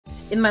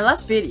In my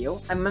last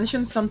video, I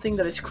mentioned something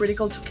that is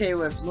critical to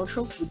KOF's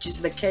neutral, which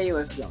is the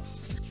KOF Zone.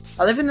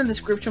 I'll leave in the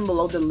description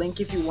below the link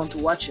if you want to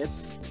watch it,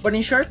 but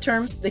in short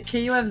terms, the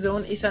KOF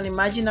Zone is an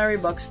imaginary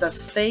box that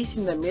stays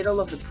in the middle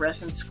of the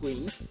present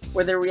screen,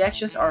 where the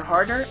reactions are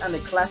harder and the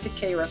classic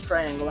KOF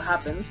triangle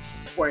happens,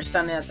 where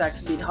standing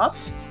attacks beat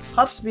hops,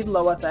 hops beat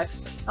low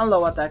attacks, and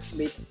low attacks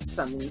beat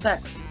standing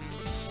attacks.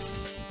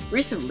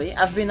 Recently,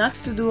 I've been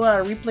asked to do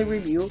a replay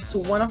review to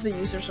one of the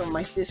users on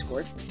my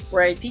Discord,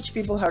 where I teach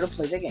people how to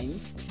play the game,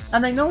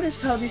 and I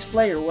noticed how this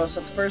player was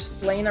at first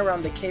playing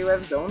around the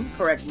KOF Zone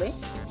correctly,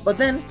 but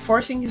then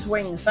forcing his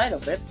way inside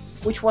of it,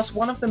 which was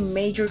one of the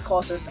major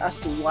causes as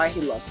to why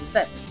he lost the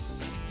set.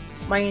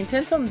 My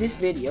intent on this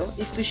video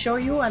is to show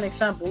you an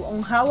example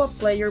on how a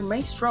player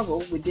may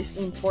struggle with this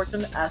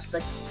important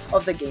aspect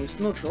of the game's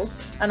neutral,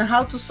 and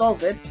how to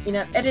solve it in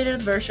an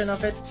edited version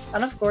of it,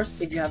 and of course,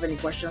 if you have any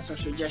questions or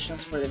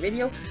suggestions for the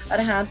video at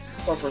hand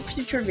or for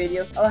future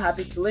videos, I'll be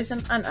happy to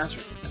listen and answer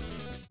them.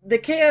 The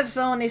KOF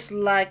Zone is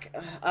like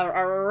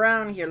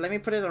around here. Let me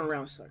put it on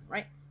round start,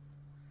 right?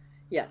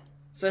 Yeah,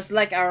 so it's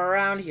like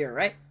around here,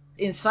 right?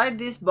 Inside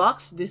this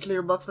box, this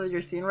little box that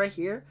you're seeing right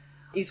here,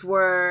 is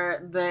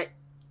where the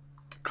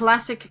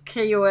classic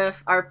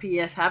KOF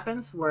RPS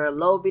happens, where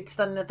low beats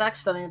standing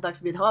attacks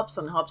beat hops,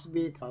 and hops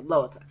beat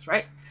low attacks,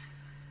 right?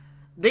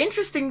 The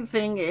interesting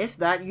thing is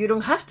that you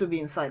don't have to be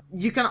inside.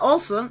 You can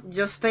also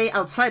just stay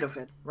outside of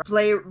it, right?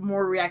 Play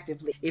more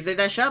reactively. If they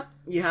dash up,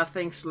 you have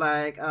things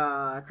like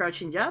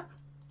crouching jab.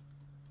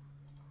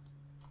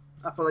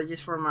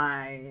 Apologies for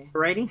my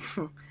writing.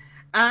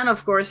 And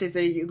of course, if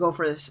you go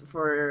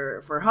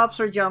for hops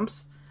or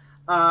jumps,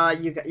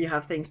 you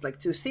have things like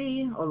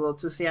 2C, although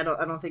 2C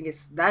I don't think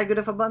it's that good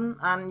of a button,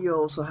 and you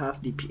also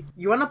have DP.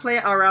 You want to play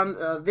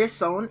around this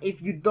zone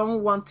if you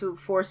don't want to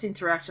force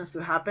interactions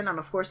to happen, and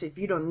of course if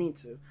you don't need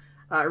to.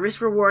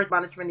 Risk-reward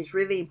management is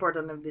really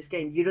important in this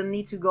game. You don't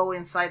need to go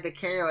inside the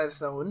KOF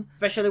zone,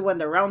 especially when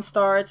the round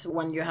starts,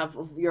 when you have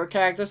your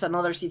characters and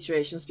other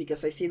situations,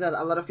 because I see that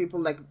a lot of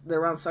people like the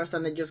round starts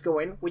and they just go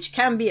in, which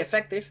can be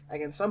effective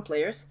against some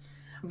players.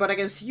 But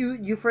against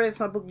you, for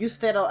example, you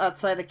stayed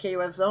outside the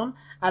KOF zone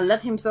and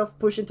let himself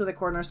push into the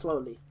corner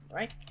slowly,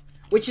 right?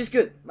 Which is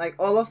good. Like,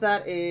 all of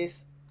that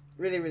is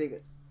really, really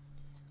good.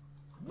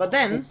 But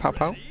then,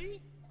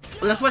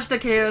 let's watch the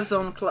KOF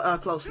zone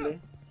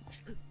closely.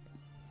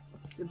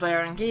 You play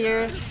around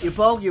here, you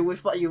poke, you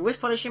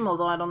whiff punish him,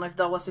 although I don't know if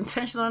that was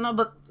intentional or not,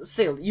 but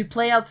still, you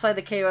play outside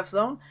the KOF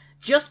zone,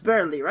 just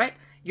barely, right?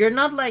 You're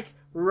not like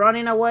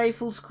running away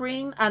full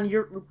screen, and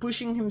you're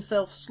pushing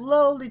himself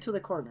slowly to the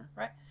corner,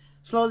 right?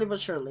 Slowly but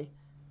surely.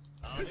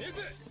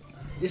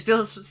 You're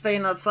still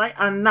staying outside,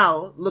 and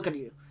now, look at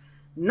you.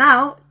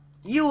 Now,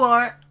 you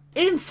are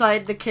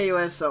inside the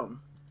KOF zone.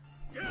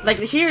 Like,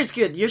 here is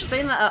good. You're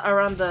staying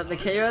around the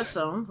KOF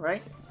zone,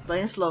 right?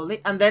 Playing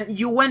slowly, and then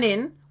you went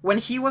in when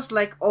he was,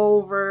 like,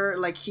 over,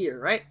 like, here,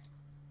 right?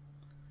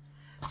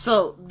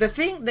 So,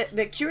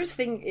 the curious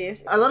thing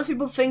is, a lot of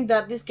people think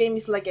that this game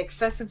is, like,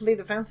 excessively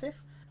defensive.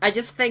 I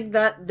just think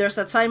that there's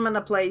a time and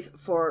a place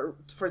for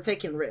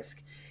taking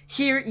risk.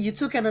 Here, you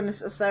took an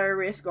unnecessary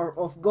risk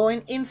of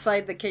going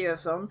inside the KOF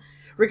zone,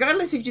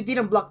 regardless if you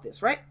didn't block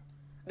this, right?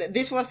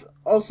 This was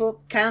also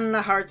kind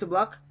of hard to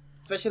block,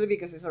 especially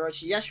because it's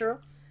Orochi Yashiro.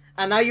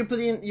 And now you're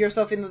putting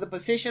yourself into the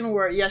position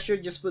where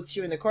Yashiro just puts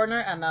you in the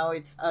corner, and now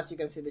it's, as you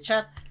can see in the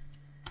chat,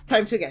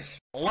 time to guess.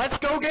 Let's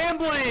go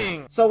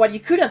gambling! So what you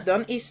could have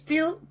done is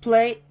still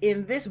play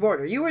in this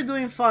border. You were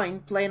doing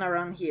fine playing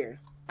around here.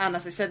 And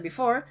as I said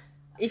before,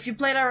 if you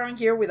played around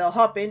here without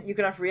hopping, you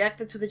could have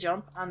reacted to the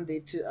jump and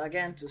did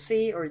again to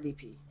C or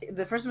DP.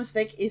 The first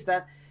mistake is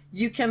that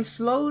you can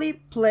slowly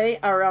play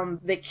around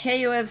the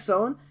KOF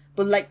zone,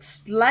 but like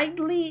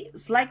slightly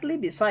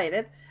beside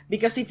it,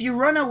 because if you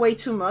run away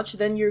too much,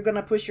 then you're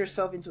gonna push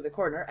yourself into the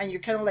corner and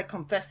you're kind of like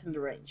contesting the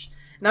range.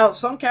 Now,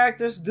 some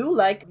characters do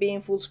like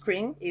being full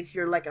screen if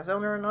you're like a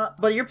zoner or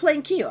not, but you're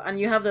playing Kyo and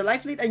you have the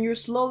life lead and you're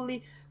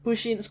slowly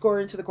pushing score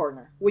into the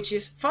corner, which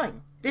is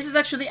fine. This is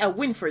actually a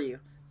win for you.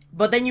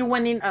 But then you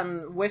went in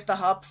and whiffed a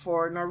hop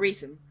for no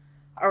reason.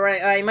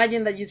 Alright, I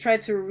imagine that you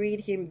tried to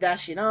read him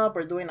dashing up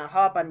or doing a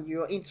hop and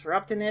you're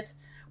interrupting it,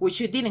 which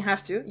you didn't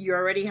have to. You're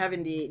already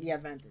having the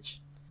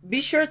advantage.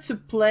 Be sure to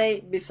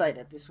play beside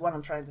it, is what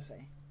I'm trying to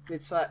say.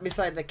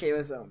 Beside the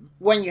KOF zone.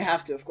 When you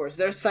have to, of course.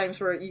 There's times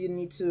where you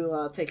need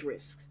to take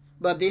risks.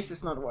 But this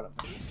is not one of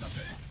them.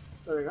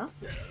 There we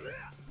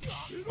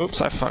go.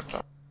 Oops, I fucked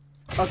up.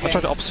 Okay. I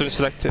tried the opposite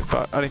selective,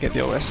 but I didn't get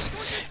the OS.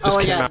 Oh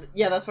yeah,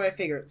 yeah, that's what I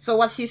figured. So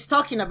what he's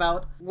talking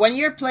about, when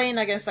you're playing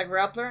against a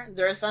grappler,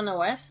 there's an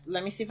OS.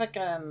 Let me see if I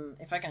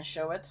can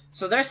show it.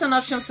 So there's an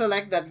option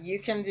select that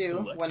you can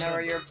do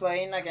whenever you're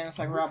playing against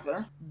a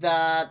grappler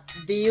that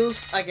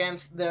deals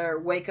against their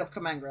wake up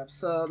command grab.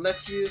 So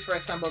let's use, for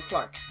example,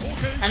 Clark.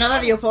 I know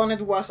that the opponent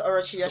was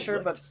Orochi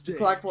Yashiro, but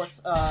Clark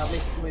was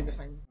basically the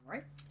same,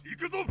 right?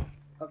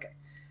 Okay.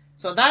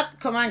 So that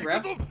command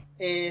grab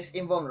is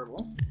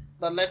invulnerable.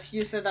 But let's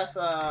use it as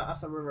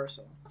a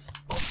reversal.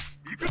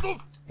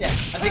 Yeah,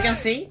 as you can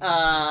see,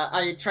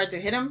 I tried to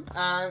hit him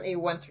and it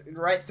went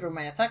right through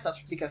my attack.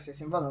 That's because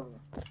it's invulnerable.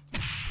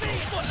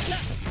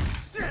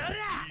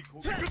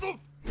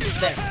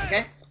 There,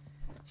 okay?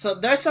 So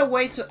there's a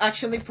way to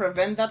actually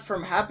prevent that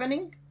from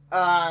happening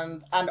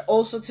and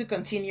also to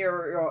continue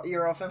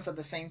your offense at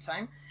the same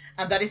time.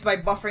 And that is by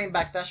buffering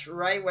backdash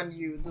right when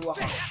you do a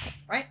hop,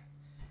 right?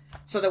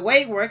 So the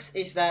way it works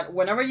is that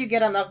whenever you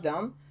get a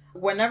knockdown,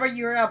 whenever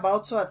you're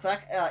about to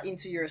attack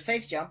into your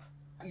safe jump,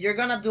 you're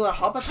gonna do a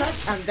hop attack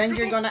and then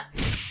you're gonna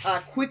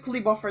quickly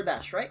buffer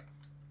dash, right?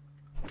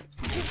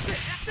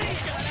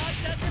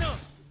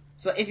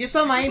 So if you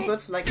saw my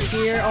inputs, like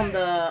here on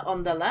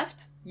the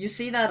left, you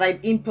see that I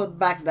input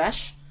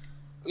backdash.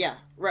 Yeah,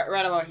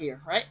 right about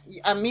here, right?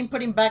 I'm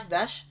inputting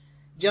backdash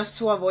just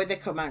to avoid the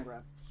command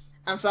grab.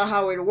 And so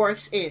how it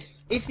works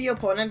is, if the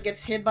opponent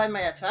gets hit by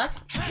my attack,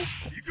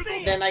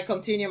 then I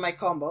continue my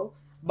combo.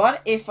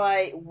 But if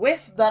I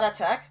whiff that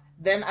attack,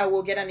 then I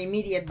will get an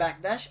immediate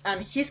backdash,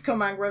 and his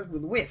command grab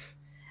would whiff.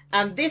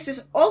 And this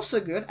is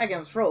also good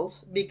against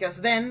rolls,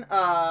 because then,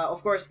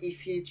 of course, if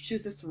he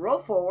chooses to roll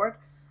forward,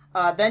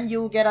 then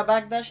you'll get a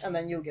backdash, and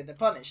then you'll get the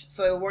punish.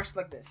 So it works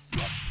like this.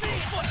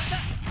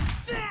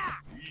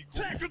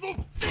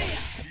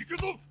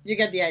 You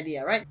get the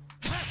idea, right?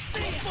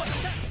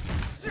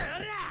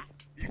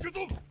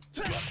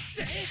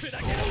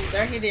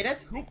 There he did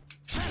it.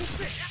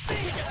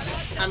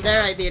 And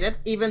there I did it.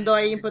 Even though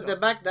I input the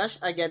backdash,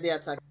 I get the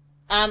attack.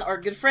 And our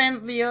good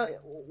friend Leo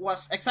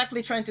was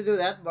exactly trying to do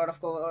that, but of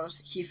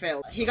course he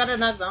failed. He got a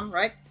knockdown,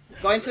 right?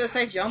 Going to the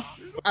safe jump,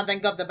 and then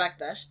got the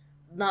backdash.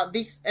 Now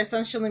this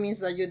essentially means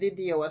that you did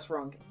the OS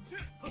wrong.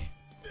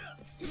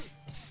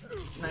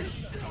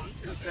 Nice.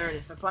 There it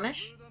is, the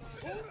punish.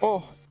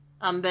 Oh.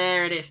 And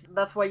there it is.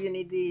 That's why you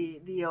need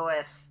the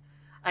OS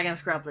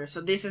against grapplers.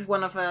 So this is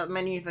one of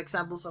many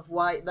examples of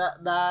why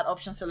that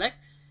option select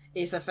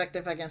is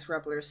effective against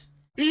grapplers.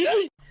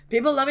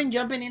 People loving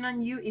jumping in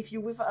on you if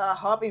you whiff a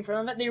hop in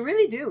front of it. They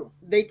really do.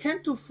 They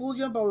tend to full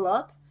jump a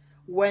lot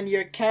when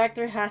your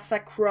character has a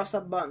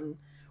cross-up button,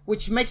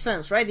 which makes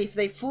sense, right? If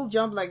they full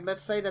jump, like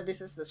let's say that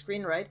this is the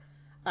screen, right?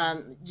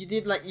 And you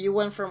did like you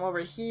went from over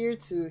here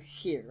to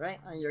here, right?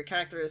 And your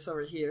character is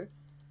over here.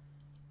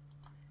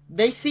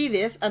 They see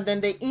this and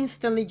then they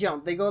instantly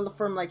jump. They go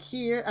from like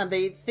here and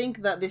they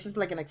think that this is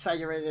like an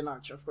exaggerated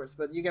arch, of course,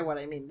 but you get what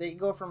I mean. They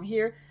go from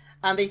here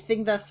and they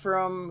think that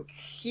from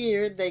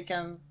here they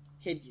can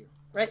hit you,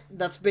 right?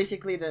 That's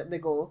basically the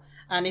goal.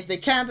 And if they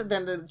can't,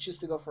 then they choose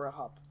to go for a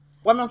hop.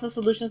 One of the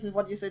solutions is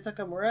what you say,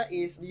 Takamura,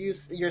 is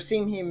you're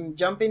seeing him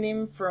jumping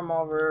in from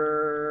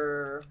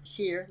over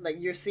here. Like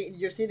you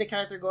see the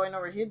character going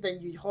over here,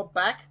 then you hop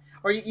back.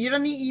 Or you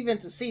don't need even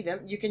to see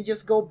them. You can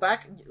just go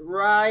back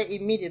right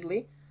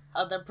immediately.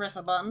 And then press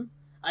a button.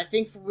 I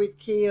think with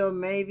Kyo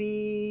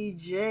maybe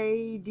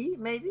JD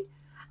maybe,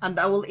 and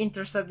that will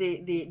intercept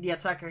the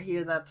attacker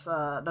here that's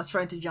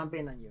trying to jump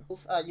in on you.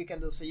 You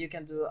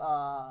can do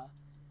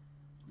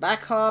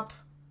back hop,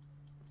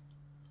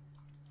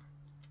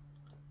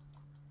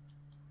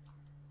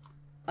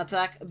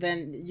 attack.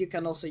 Then you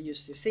can also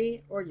use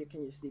TC or you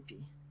can use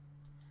DP.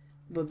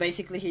 But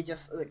basically, he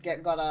just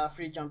got a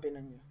free jump in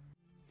on you.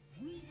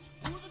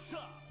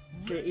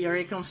 Okay,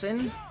 Iori comes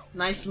in.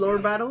 Nice lore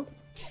battle.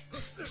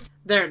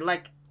 There,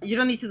 like, you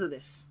don't need to do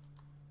this.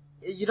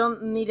 You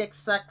don't need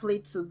exactly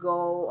to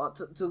go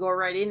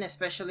right in,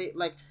 especially,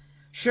 like,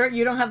 sure,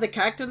 you don't have the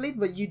character lead,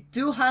 but you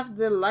do have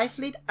the life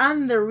lead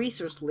and the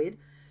resource lead.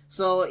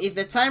 So if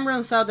the time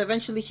runs out,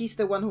 eventually he's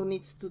the one who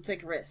needs to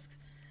take risks.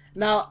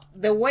 Now,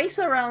 the ways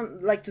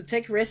around, like, to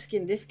take risk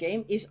in this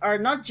game are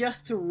not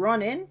just to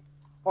run in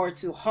or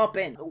to hop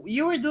in.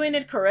 You were doing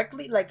it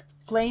correctly, like,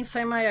 playing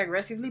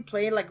semi-aggressively,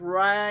 playing, like,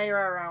 right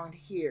around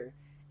here.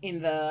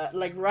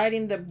 Right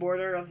in the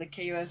border of the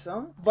KOF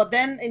zone. But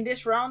then in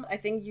this round, I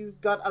think you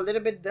got a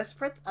little bit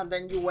desperate and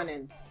then you went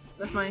in.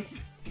 That's nice.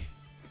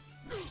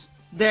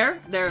 There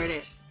it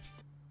is.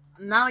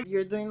 Now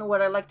you're doing what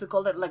I like to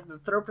call it like the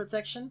throw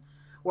protection,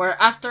 where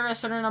after a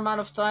certain amount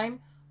of time,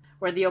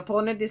 where the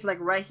opponent is like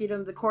right here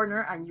in the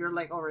corner and you're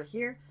like over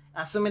here,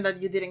 assuming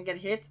that you didn't get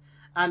hit,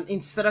 and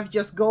instead of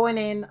just going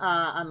in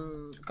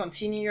and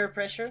continue your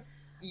pressure,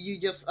 you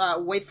just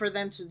wait for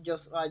them to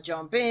just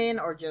jump in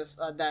or just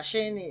dash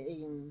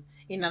in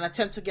an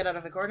attempt to get out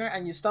of the corner,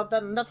 and you stop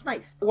that, and that's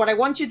nice. What I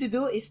want you to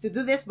do is to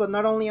do this, but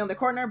not only on the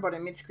corner, but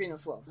in mid-screen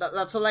as well.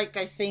 That's all, like,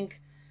 I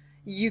think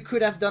you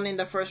could have done in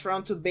the first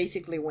round to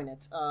basically win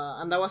it.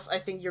 And that was, I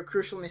think, your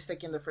crucial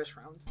mistake in the first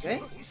round.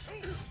 Okay?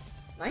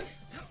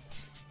 Nice.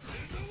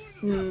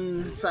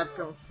 Sad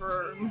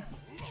confirm.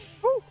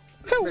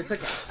 But it's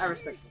okay. I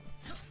respect it.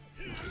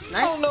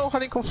 Nice. Oh no, I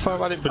didn't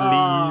confirm, I didn't believe.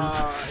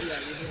 Yeah,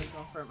 you didn't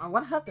confirm. And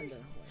what happened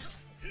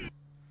there?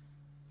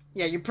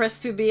 Yeah, you press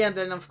 2B and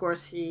then of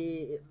course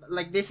he...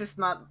 Like, this is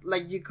not...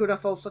 Like, you could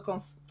have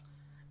also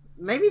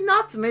maybe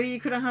not. Maybe you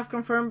couldn't have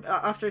confirmed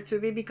after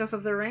 2B because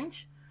of the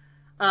range.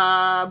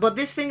 But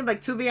this thing,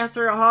 like 2B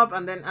after a hop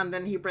and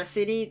then he pressed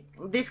CD,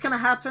 this kind of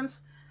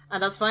happens.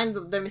 And that's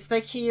fine. The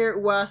mistake here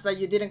was that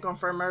you didn't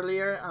confirm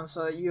earlier, and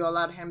so you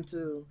allowed him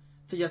to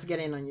to just get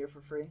in on you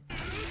for free.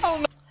 Oh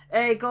no!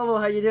 Hey, Koval,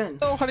 how you doing?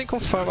 No, I didn't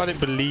confirm, I didn't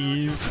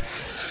believe.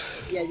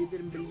 Yeah, you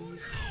didn't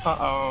believe.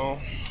 Uh-oh.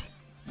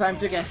 Time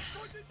to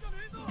guess.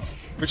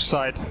 Which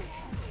side?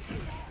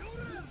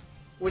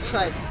 Which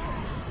side?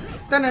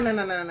 No.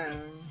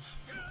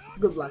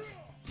 Good luck.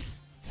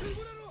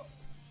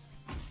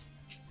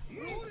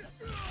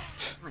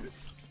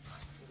 Nice.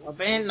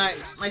 Open,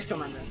 nice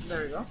commander.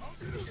 There we go.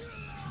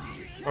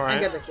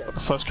 Alright, get the kill. the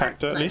first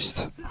character at Nice.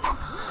 least.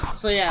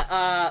 So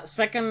yeah,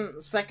 second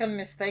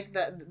mistake,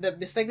 the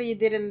mistake that you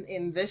did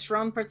in this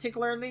round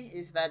particularly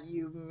is that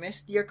you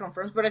missed your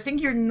confirms, but I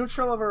think your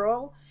neutral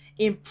overall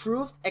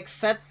improved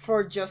except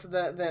for just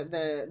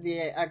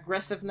the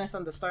aggressiveness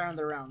on the start of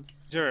the round.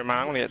 Zero man,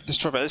 I'm gonna get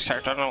destroyed by this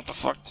character, I don't know what the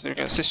fuck to do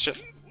against this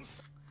shit.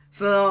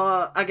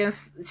 So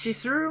against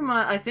Shizuru,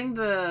 I think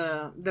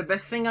the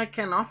best thing I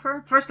can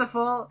offer, first of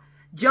all,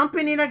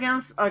 jumping in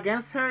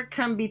against her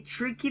can be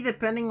tricky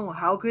depending on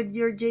how good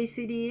your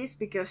JCD is,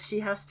 because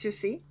she has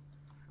 2C,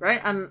 right?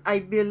 And I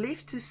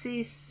believe 2C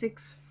is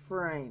 6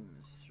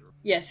 frames.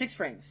 Yeah, 6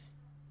 frames.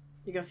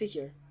 You can see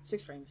here,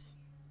 6 frames.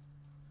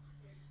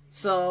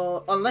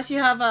 So unless you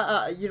have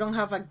you don't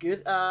have a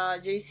good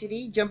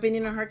JCD, jumping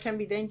in on her can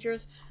be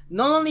dangerous.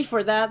 Not only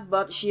for that,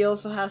 but she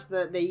also has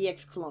the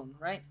EX clone,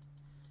 right?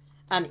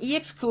 And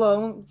EX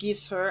clone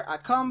gives her a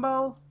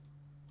combo.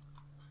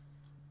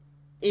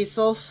 It's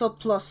also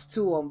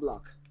 +2 on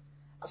block.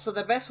 So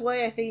the best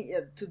way, I think,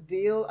 to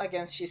deal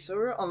against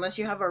Shizuru, unless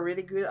you have a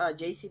really good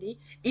JCD,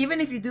 even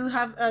if you do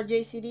have a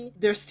JCD,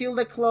 there's still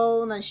the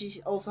clone, and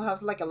she also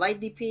has like a light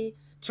DP.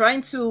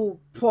 Trying to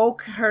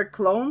poke her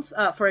clones,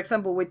 for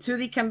example, with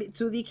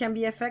 2D can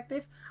be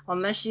effective,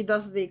 unless she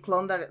does the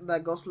clone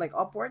that goes like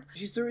upward.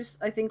 Shizuru is,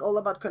 I think, all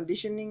about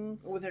conditioning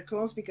with her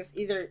clones, because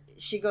either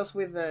she goes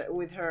with the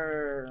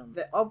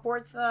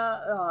upwards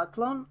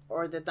clone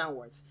or the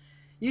downwards.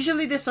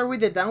 Usually they start with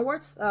the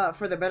downwards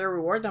for the better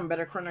reward and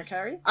better corner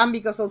carry, and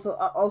because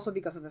also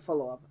because of the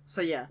follow-up.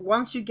 So yeah,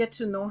 once you get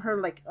to know her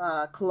like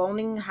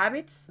cloning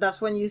habits, that's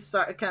when you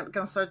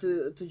can start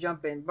to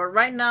jump in. But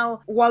right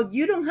now, while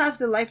you don't have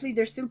the life lead,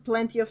 there's still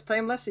plenty of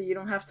time left, so you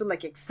don't have to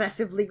like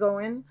excessively go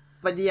in.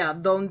 But yeah,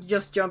 don't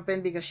just jump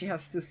in because she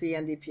has 2C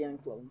and DP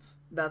and clones.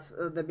 That's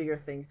the bigger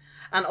thing.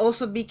 And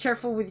also be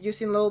careful with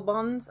using low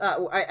bonds.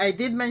 I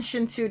did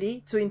mention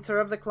 2D to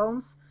interrupt the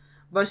clones,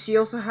 but she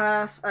also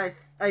has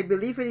I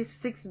believe it is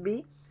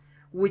 6B,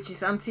 which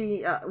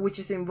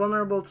is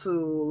invulnerable to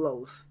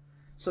lows.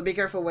 So be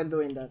careful when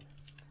doing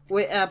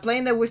that.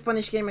 Playing the whiff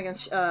punish game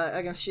against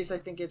Shiz, I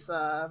think it's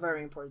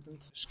very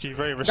important.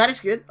 Very risky. That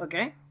is good.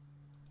 Okay.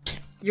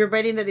 You're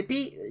baiting the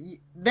DP.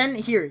 Then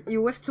here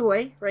you whiff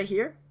 2A right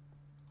here,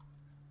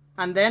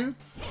 and then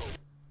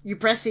you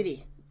press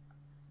CD.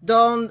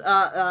 Don't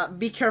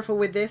be careful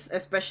with this,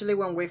 especially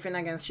when whiffing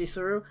against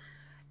Shizuru.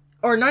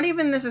 Or not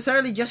even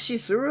necessarily just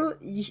Shizuru.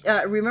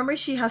 Remember,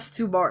 she has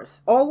 2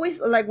 bars. Always,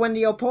 like when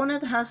the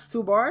opponent has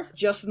 2 bars,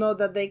 just know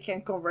that they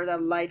can convert a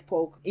light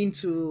poke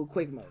into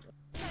quick mode.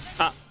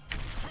 Oh,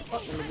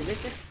 let me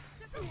delete this.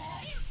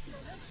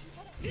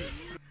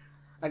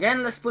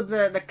 Again, let's put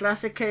the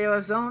classic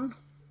KOF Zone.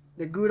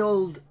 The good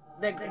old...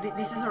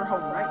 this is her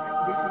home,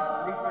 right? This is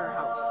her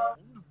house.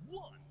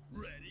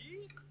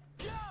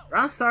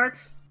 Round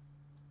starts.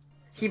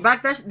 He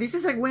backdashed. This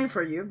is a win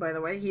for you, by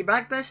the way. He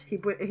backdashed. He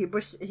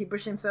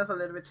pushed himself a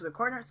little bit to the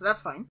corner, so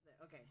that's fine.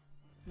 Okay,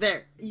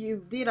 there.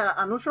 You did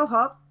a neutral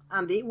hop,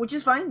 Andy, which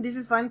is fine. This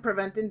is fine,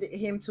 preventing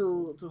him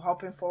to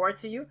hopping forward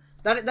to you.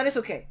 That is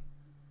okay.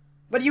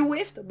 But you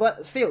whiffed.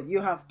 But still,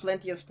 you have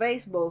plenty of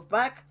space, both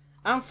back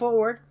and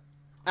forward.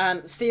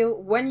 And still,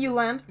 when you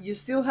land, you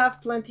still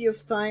have plenty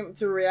of time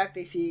to react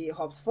if he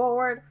hops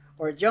forward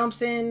or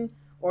jumps in,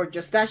 or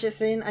just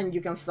dashes in, and you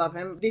can stop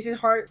him. This is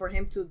hard for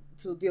him to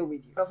deal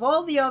with you. Of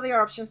all the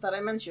other options that I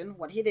mentioned,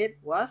 what he did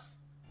was...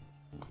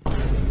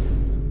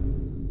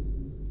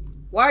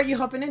 Why are you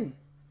hopping in?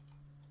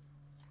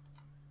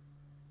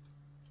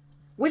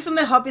 Whiffing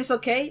the hop is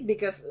okay,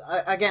 because,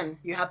 again,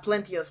 you have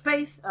plenty of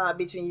space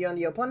between you and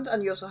the opponent,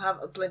 and you also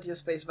have plenty of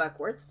space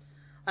backwards.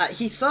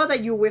 He saw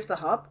that you whiffed the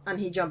hop, and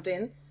he jumped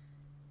in.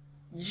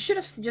 You should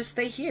have just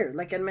stayed here,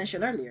 like I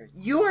mentioned earlier.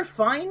 You are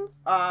fine.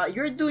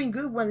 You're doing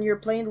good when you're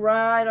playing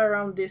right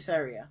around this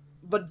area.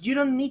 But you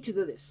don't need to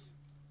do this.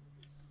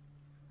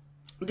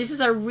 This is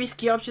a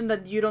risky option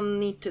that you don't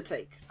need to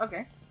take.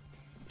 Okay.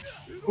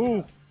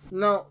 Ooh.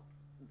 No.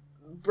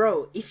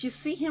 Bro, if you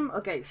see him...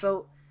 Okay,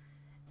 so...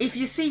 If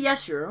you see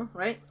Yashiro,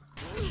 right?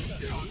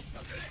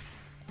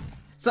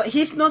 So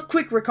he's not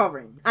quick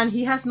recovering. And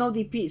he has no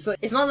DP. So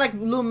it's not like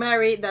Blue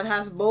Mary that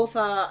has both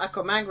a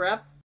command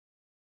grab,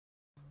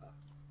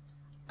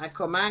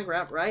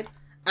 right?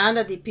 And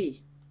a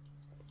DP.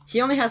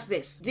 He only has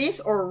this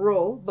or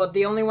roll, but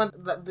the only one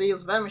that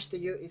deals damage to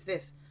you is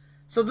this.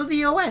 So do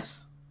the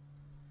OS.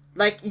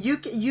 Like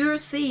you're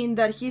seeing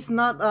that he's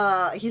not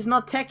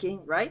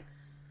teching, right?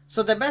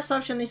 So the best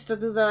option is to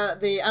do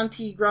the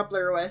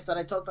Anti-Grappler OS that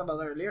I talked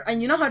about earlier,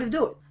 and you know how to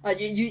do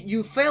it.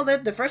 You failed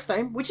it the first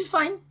time, which is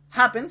fine.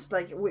 Happens.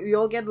 Like we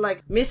all get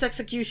like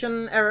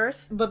mis-execution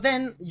errors, but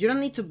then you don't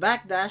need to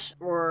backdash,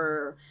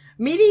 or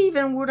maybe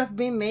even would have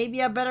been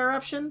maybe a better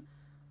option.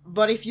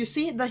 But if you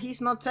see that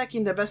he's not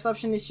teching, the best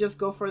option is just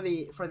go for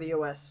the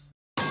OS.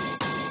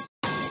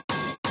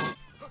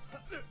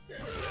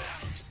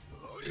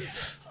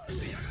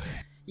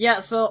 Yeah,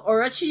 so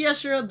Orochi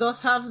Yashiro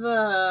does have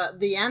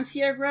the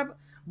anti-air grab,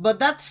 but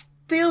that's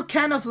still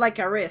kind of like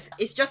a risk.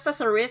 It's just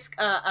as a risk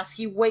as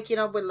he waking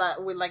up with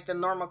like the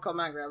normal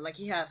command grab. Like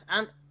he has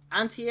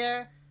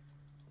anti-air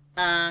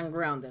and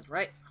grounded,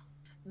 right?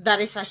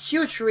 That is a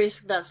huge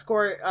risk that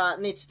Score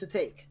needs to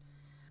take.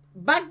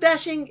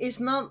 Backdashing is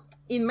not,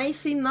 it may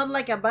seem not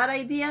like a bad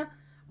idea,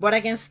 but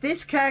against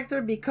this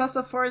character, because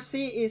of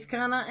 4C, is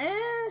kinda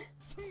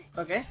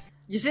Okay.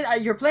 You see,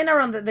 you're playing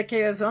around the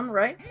KOF Zone,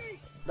 right?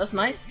 That's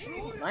nice.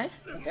 Nice.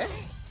 Okay.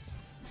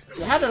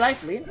 You have the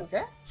life lead.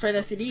 Okay. Trade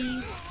the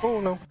CD. Oh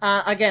no.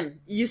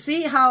 Again, you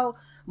see how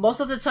most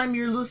of the time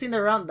you're losing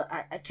the round.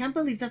 I can't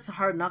believe that's a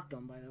hard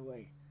knockdown, by the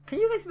way. Can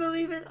you guys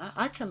believe it?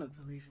 I cannot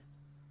believe it.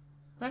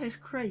 That is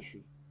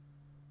crazy.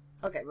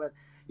 Okay, but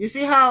you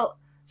see how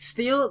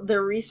still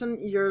the reason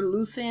you're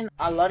losing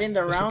a lot in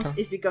the rounds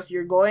is because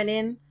you're going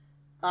in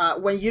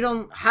when you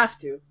don't have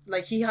to.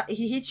 Like he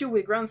hits you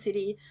with ground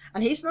CD,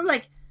 and he's not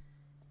like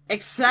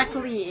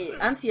exactly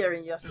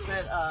anti-airing you, as I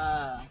said,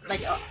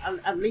 like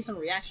at least on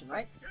reaction,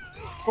 right?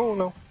 Oh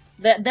no.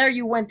 There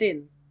you went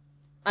in,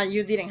 and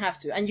you didn't have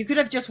to, and you could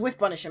have just whiff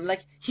punished him.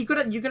 Like you could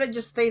have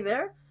just stayed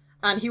there,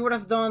 and he would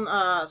have done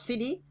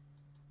CD,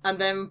 and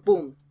then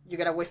boom, you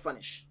get a whiff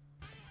punish.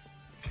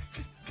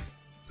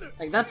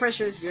 Like that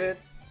pressure is good.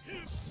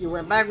 You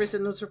went backwards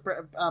and neutral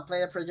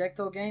play a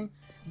projectile game.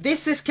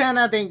 This is kind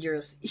of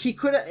dangerous. He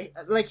could have,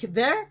 like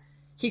there.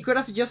 He could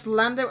have just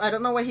landed. I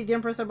don't know why he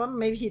didn't press the button.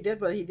 Maybe he did,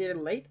 but he did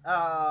it late.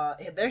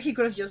 There he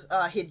could have just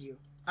hit you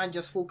and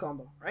just full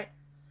combo, right?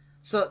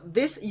 So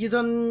this, you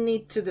don't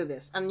need to do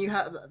this. And you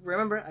have,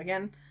 remember,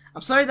 again,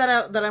 I'm sorry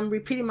that I'm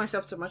repeating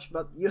myself so much,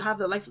 but you have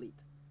the life lead.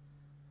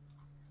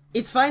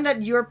 It's fine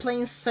that you're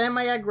playing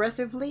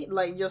semi-aggressively,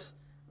 like just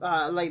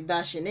like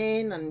dashing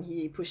in and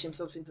he pushed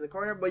himself into the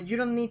corner, but you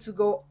don't need to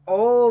go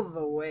all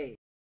the way.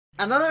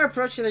 Another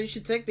approach that you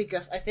should take,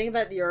 because I think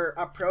that your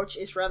approach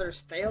is rather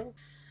stale.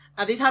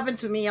 This happened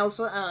to me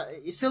also,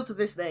 still to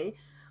this day,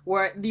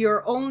 where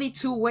your only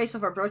two ways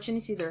of approaching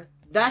is either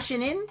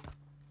dashing in,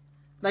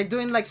 like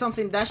doing like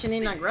something dashing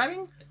in and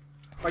grabbing,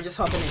 or just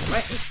hopping in,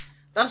 right?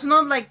 That's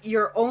not like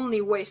your only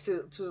ways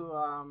to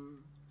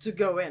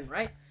go in,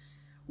 right?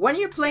 When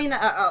you're playing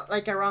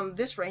like around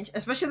this range,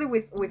 especially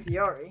with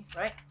Yori,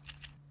 right?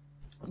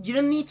 You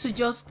don't need to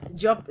just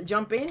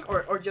jump in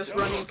or just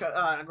run in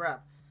grab.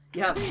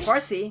 You have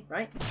Farsi,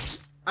 right?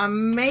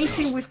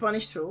 Amazing with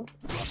punish tool.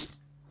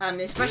 And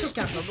a special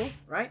cancelable,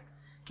 right?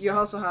 You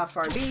also have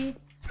far B,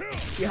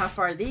 you have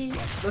far D.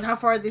 Look how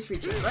far this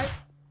reaches, right?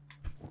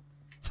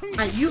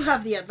 And you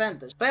have the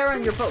advantage. Play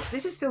around your pokes.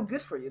 This is still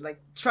good for you.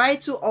 Like, try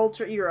to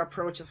alter your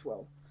approach as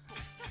well.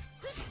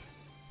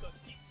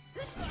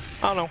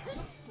 Oh no.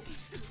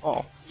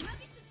 Oh.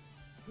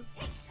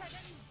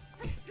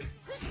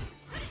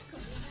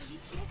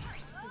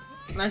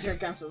 Nice air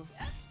cancel.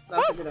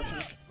 That's a good option.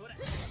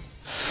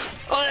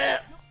 Oh,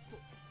 yeah.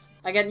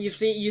 Again, you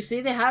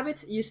see the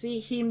habits. You see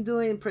him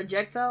doing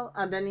projectile,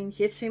 and then it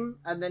hits him,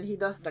 and then he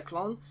does the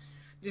clone.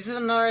 This is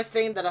another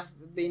thing that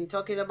I've been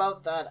talking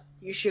about, that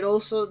you should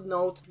also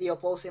note the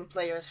opposing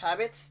players'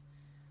 habits,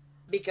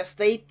 because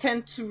they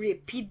tend to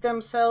repeat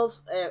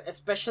themselves,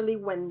 especially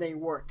when they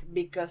work.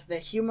 Because the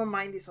human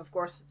mind is, of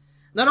course,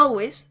 not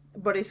always,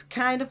 but it's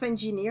kind of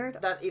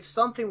engineered that if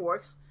something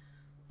works,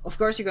 of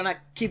course you're gonna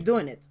keep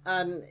doing it.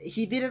 And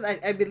he did it,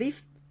 I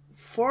believe,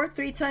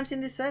 3 times in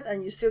this set,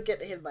 and you still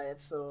get hit by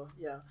it. So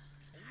yeah.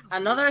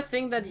 Another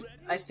thing that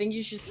I think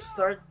you should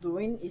start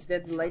doing is the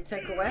delay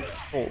tech OS.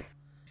 Oh.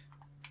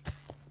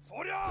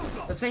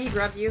 Let's say he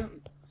grabbed you,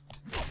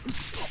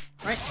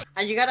 right?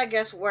 And you gotta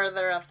guess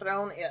whether a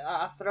throw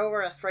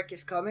or a strike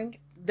is coming.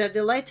 The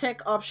delay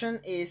tech option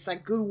is a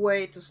good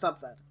way to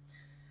stop that.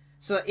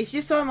 So if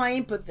you saw my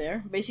input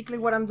there, basically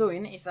what I'm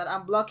doing is that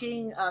I'm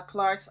blocking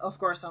Clark's. Of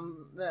course,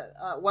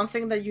 one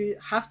thing that you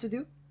have to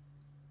do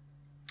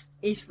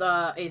is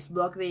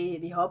block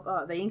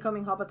the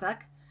incoming hop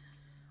attack.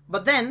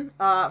 But then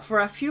for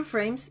a few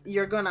frames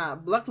you're gonna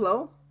block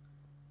low,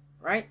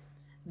 right?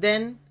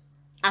 Then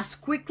as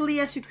quickly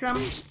as you can,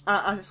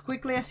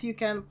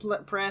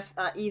 press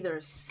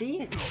either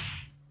C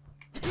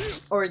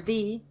or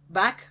D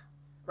back,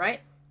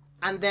 right?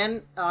 And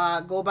then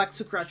go back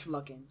to crouch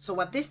blocking. So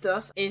what this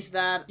does is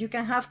that you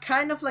can have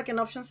kind of like an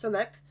option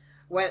select,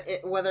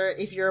 whether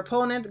if your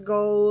opponent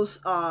goes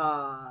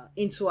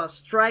into a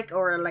strike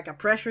or like a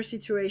pressure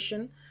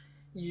situation,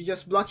 you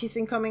just block his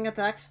incoming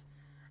attacks.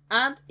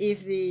 And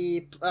if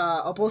the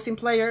opposing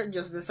player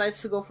just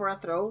decides to go for a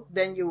throw,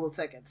 then you will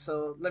take it.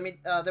 So let me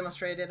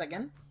demonstrate it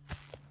again.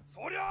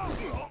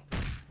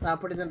 Now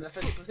put it in the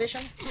defensive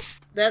position.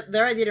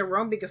 There I did it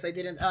wrong because I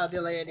didn't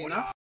delay it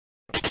enough.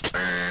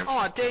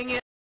 Oh, dang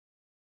it.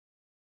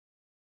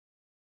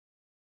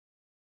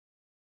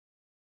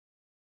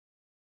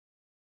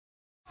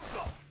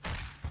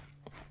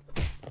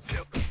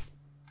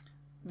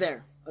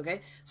 There,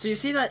 okay? So you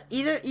see that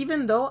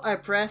even though I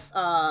pressed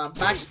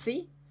back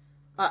C,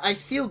 I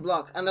still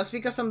block, and that's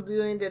because I'm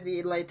doing the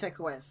delay tech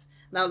OS.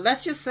 Now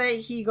let's just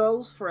say he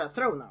goes for a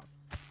throw now.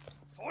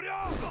 And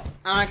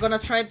I'm gonna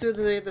try to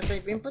do the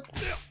same input.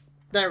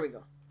 There we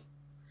go.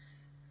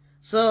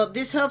 So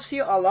this helps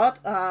you a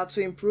lot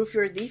to improve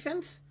your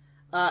defense,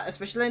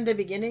 especially in the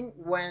beginning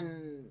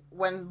when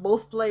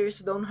both players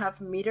don't have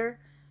meter.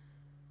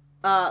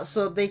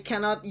 So they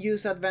cannot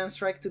use advanced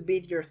strike to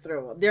beat your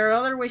throw. There are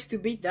other ways to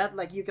beat that,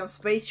 like you can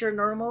space your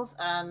normals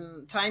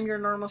and time your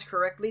normals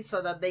correctly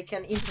so that they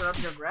can interrupt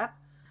your grab.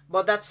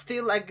 But that's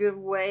still a good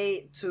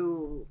way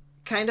to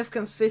kind of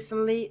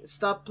consistently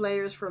stop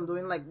players from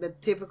doing like the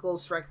typical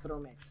strike throw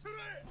mix.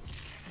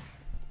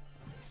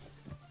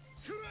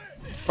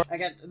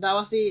 Again, that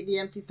was the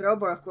empty throw,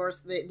 but of course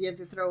the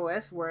empty throw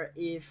OS, where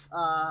if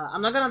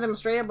I'm not gonna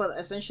demonstrate it, but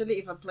essentially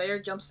if a player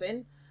jumps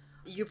in,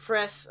 you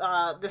press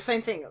the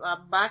same thing,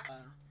 back,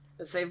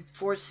 let's say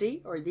for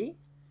C or D.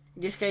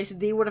 In this case,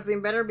 D would have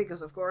been better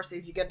because, of course,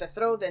 if you get the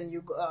throw, then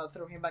you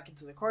throw him back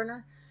into the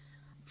corner.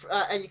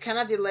 And you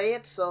cannot delay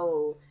it,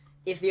 so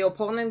if the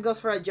opponent goes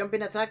for a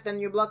jumping attack, then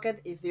you block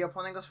it. If the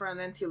opponent goes for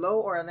an empty low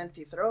or an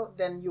empty throw,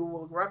 then you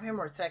will grab him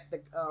or tech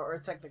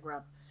the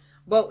grab.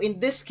 But in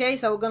this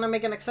case, I'm gonna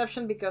make an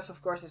exception because,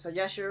 of course, it's a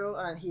Yashiro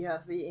and he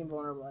has the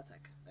invulnerable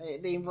attack,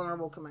 the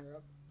invulnerable command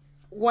grab.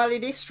 While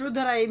it is true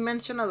that I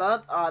mentioned a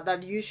lot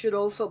that you should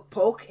also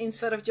poke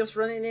instead of just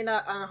running in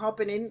and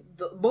hopping in,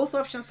 both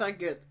options are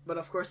good. But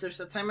of course, there's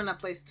a time and a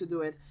place to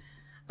do it.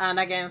 And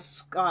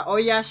against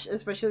Oyash,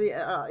 especially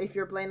if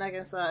you're playing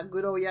against a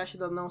good Oyash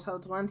that knows how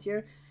to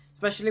anti-air,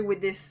 especially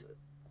with this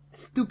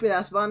stupid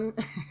ass button,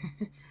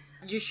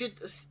 you should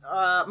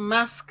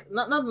mask,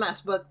 not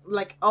mask, but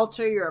like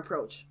alter your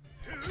approach.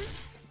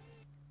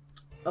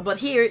 But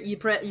here you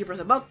press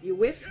a button, you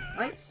whiff,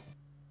 nice.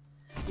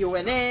 You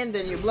went in,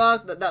 then you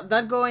blocked.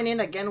 That going in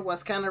again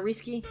was kind of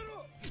risky,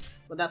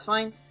 but that's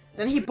fine.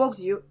 Then he poked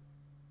you.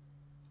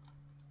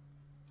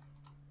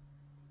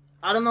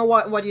 I don't know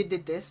what you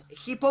did this.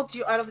 He poked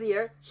you out of the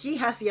air. He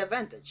has the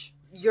advantage.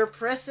 You're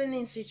pressing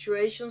in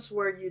situations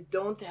where you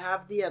don't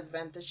have the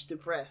advantage to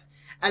press.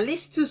 At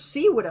least to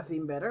see would have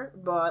been better,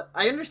 but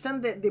I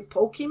understand the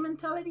poking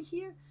mentality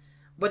here.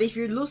 But if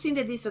you're losing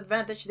the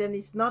disadvantage, then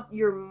it's not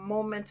your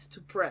moment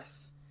to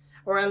press.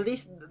 Or at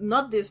least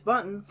not this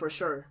button, for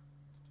sure.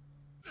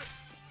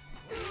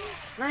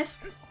 Nice.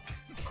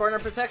 Corner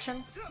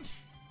protection.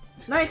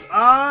 Nice.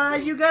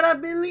 You gotta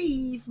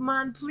believe,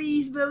 man.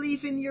 Please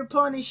believe in your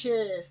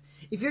punishes.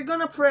 If you're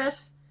gonna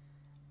press,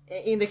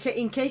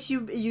 in case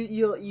you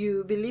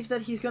believe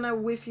that he's gonna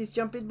whiff his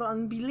jumping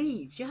button,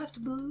 believe. You have to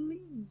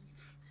believe,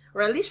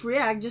 or at least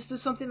react. Just do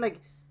something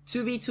like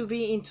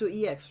 2B into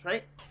EX,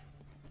 right?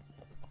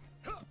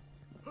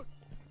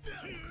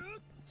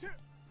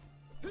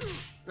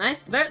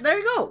 Nice. There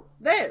you go.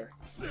 There.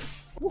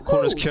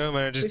 Corners kill,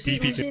 man. I just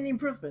We've seen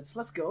improvements.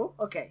 Let's go.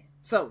 Okay.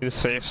 So. It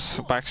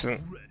saves backs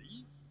in.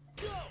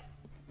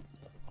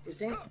 You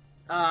see?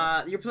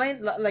 You're playing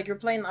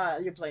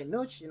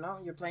Nooch, you know,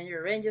 you're playing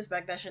your ranges,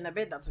 backdashing a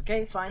bit, that's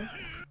okay, fine.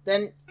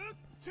 Then,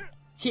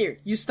 here,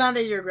 you stand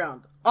at your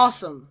ground.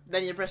 Awesome.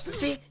 Then you press the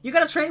C. You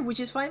gotta trade, which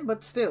is fine,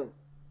 but still.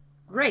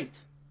 Great.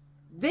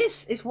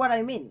 This is what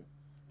I mean.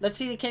 Let's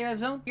see the KOF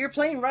Zone. You're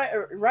playing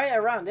right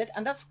around it,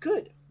 and that's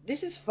good.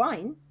 This is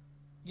fine.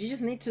 You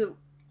just need to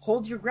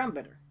hold your ground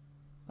better.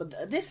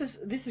 But this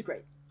is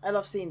great. I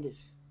love seeing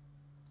this.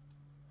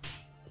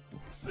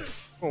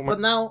 Oh, but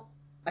now,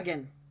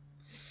 again,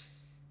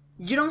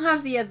 you don't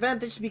have the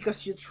advantage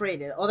because you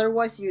traded.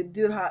 Otherwise, you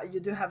do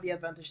have the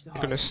advantage to hop.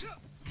 Goodness.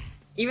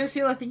 Even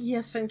still, I think he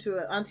has time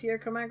to anti-air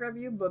command grab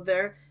you, but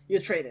there you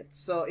traded,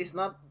 so it's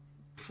not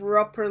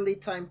properly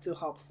timed to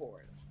hop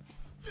forward.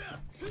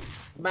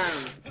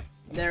 Bam!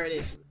 There it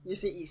is. You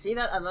see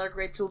that? Another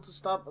great tool to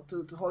stop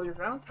to hold your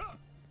ground.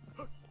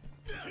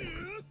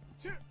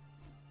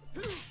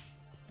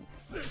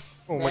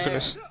 Oh my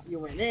goodness! You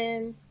went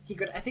in.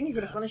 I think he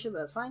could have punished it, but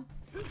that's fine.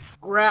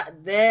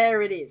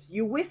 There it is.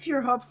 You whiff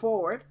your hop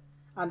forward,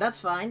 and that's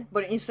fine.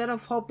 But instead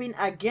of hopping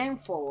again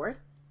forward,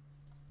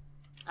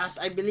 as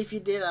I believe you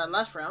did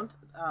last round,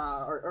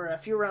 or a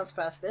few rounds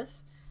past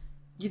this,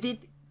 you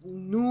did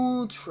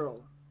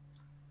neutral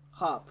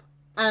hop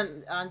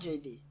and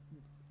JD.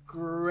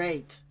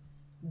 Great.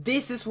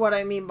 This is what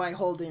I mean by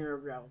holding your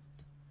ground.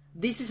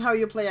 This is how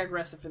you play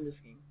aggressive in this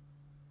game.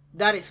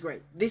 That is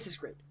great. This is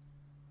great.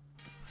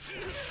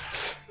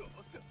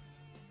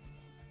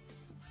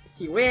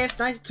 He whiffed.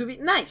 Nice to be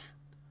nice.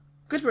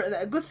 Good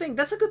thing.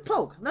 That's a good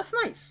poke. That's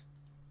nice.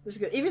 This is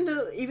good. Even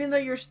though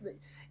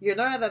you're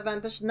not at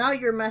advantage, now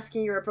you're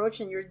masking your approach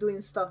and you're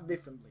doing stuff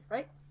differently,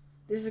 right?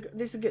 This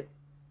is good.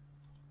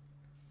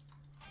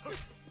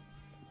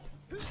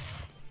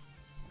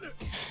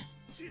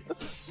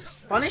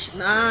 Punish?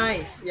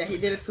 Nice! Yeah, he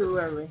did it too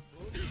early.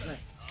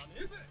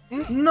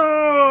 Right.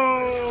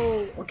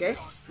 No! Okay.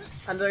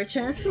 Another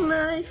chance in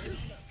life.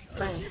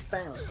 Bang,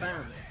 bang,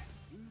 bang.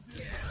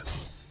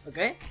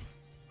 Okay.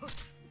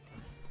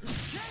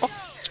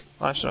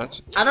 Nice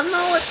shot. I don't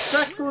know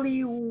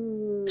exactly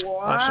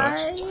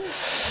why.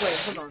 Wait,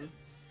 hold on.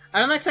 I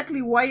don't know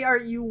exactly why are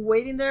you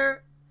waiting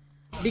there,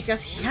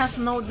 because he has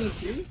no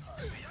DP.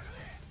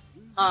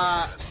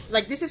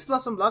 Like this is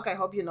plus on block. I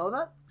hope you know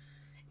that.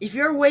 If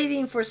you're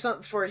waiting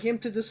for him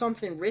to do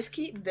something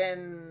risky,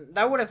 then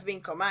that would have been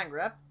command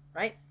grab,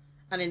 right?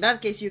 And in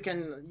that case, you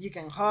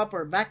can hop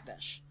or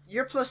backdash.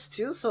 You're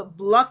 +2, so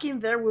blocking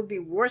there will be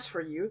worse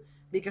for you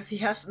because he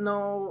has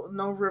no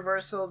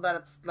reversal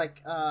that's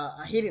like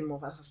a hitting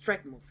move, as a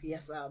strike move. He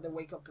has the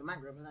wake up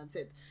command grab, and that's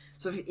it.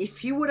 So if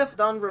he would have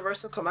done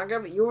reversal command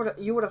grab, you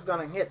would have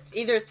gone and hit.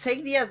 Either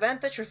take the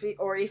advantage,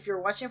 or if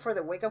you're watching for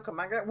the wake up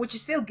command grab, which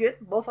is still good.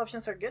 Both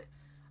options are good.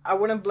 I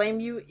wouldn't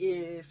blame you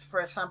if, for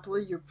example,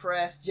 you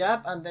press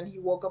jab and then he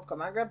woke up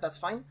command grab. That's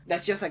fine.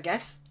 That's just a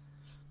guess.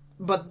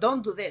 But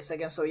don't do this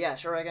against, so yeah,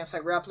 sure, against a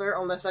grappler,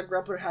 unless that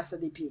grappler has a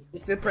DP. You're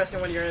still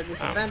pressing when you're at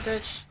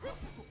disadvantage.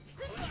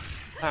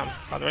 Damn,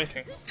 can't do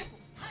anything.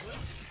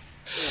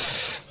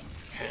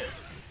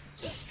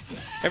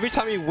 Every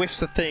time he whiffs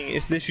the thing,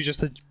 it's literally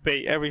just a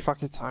bait every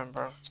fucking time,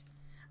 bro.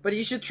 But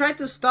you should try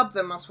to stop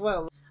them as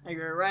well. And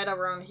you're right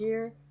around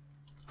here.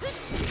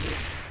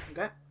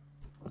 Okay.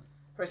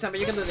 For example,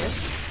 you can do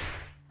this.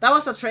 That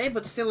was a trade,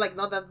 but still, like,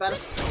 not that bad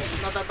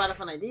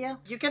of an idea.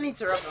 You can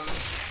interrupt them,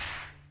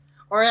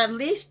 or at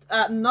least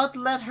not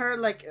let her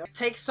like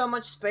take so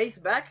much space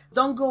back.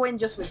 Don't go in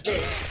just with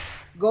this.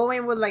 Go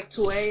in with like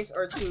 2 A's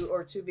or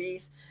two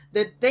B's.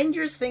 The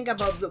dangerous thing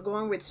about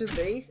going with 2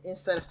 B's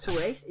instead of 2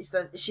 A's is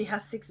that she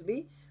has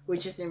 6B,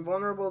 which is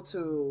invulnerable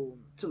to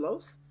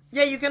lows.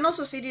 Yeah, you can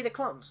also CD the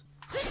clones.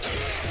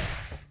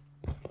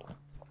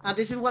 And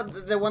this is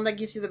the one that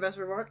gives you the best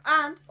reward.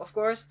 And of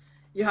course,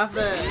 you have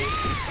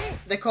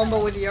the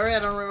combo with the Yori. I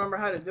don't remember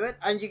how to do it,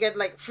 and you get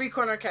like free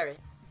corner carry.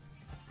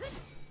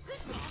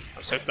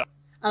 I'm so done.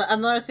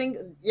 Another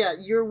thing, yeah,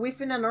 you're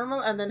whiffing a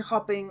normal and then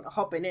hopping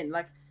in.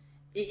 Like,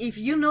 if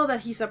you know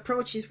that his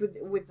approach is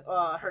with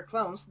her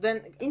clones,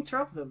 then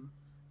interrupt them.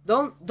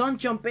 Don't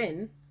jump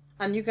in,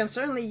 and you can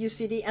certainly use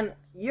CD. And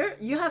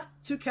you have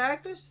 2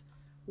 characters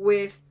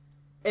with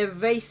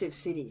evasive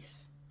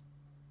CDs,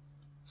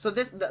 so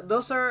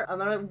those are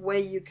another way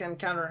you can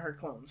counter her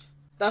clones.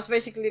 That's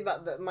basically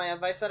my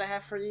advice that I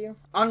have for you.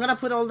 I'm gonna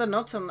put all the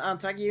notes and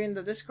tag you in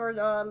the Discord,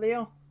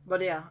 Leo.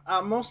 But yeah,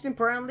 most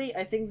importantly,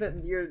 I think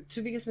that your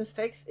 2 biggest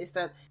mistakes is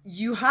that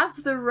you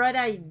have the right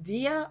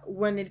idea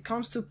when it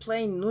comes to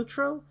playing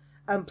neutral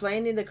and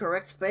playing in the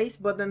correct space,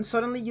 but then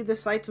suddenly you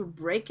decide to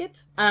break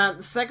it.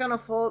 And second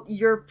of all,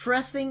 you're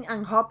pressing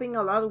and hopping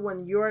a lot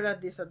when you're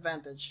at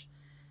disadvantage.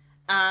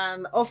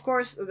 And of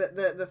course,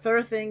 the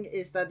third thing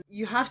is that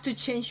you have to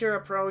change your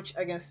approach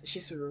against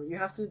Shizuru. You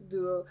have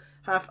to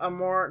have a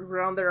more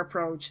grounded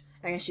approach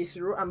against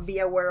Shizuru and be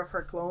aware of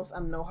her clones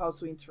and know how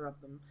to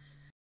interrupt them.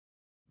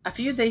 A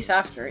few days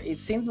after, it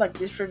seemed like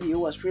this review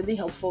was really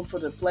helpful for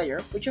the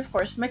player, which of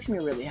course makes me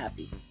really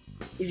happy.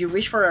 If you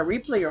wish for a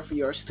replay of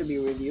yours to be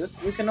reviewed,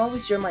 you can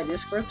always join my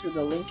Discord through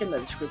the link in the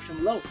description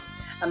below,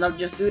 and I'll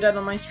just do that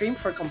on my stream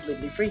for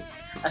completely free,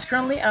 as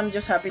currently I'm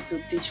just happy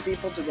to teach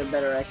people to get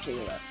better at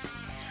KOF.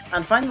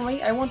 And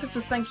finally, I wanted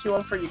to thank you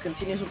all for your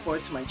continued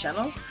support to my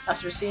channel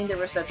after seeing the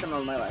reception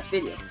on my last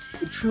video.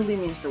 It truly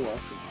means the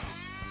world to me.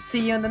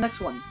 See you in the next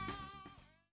one!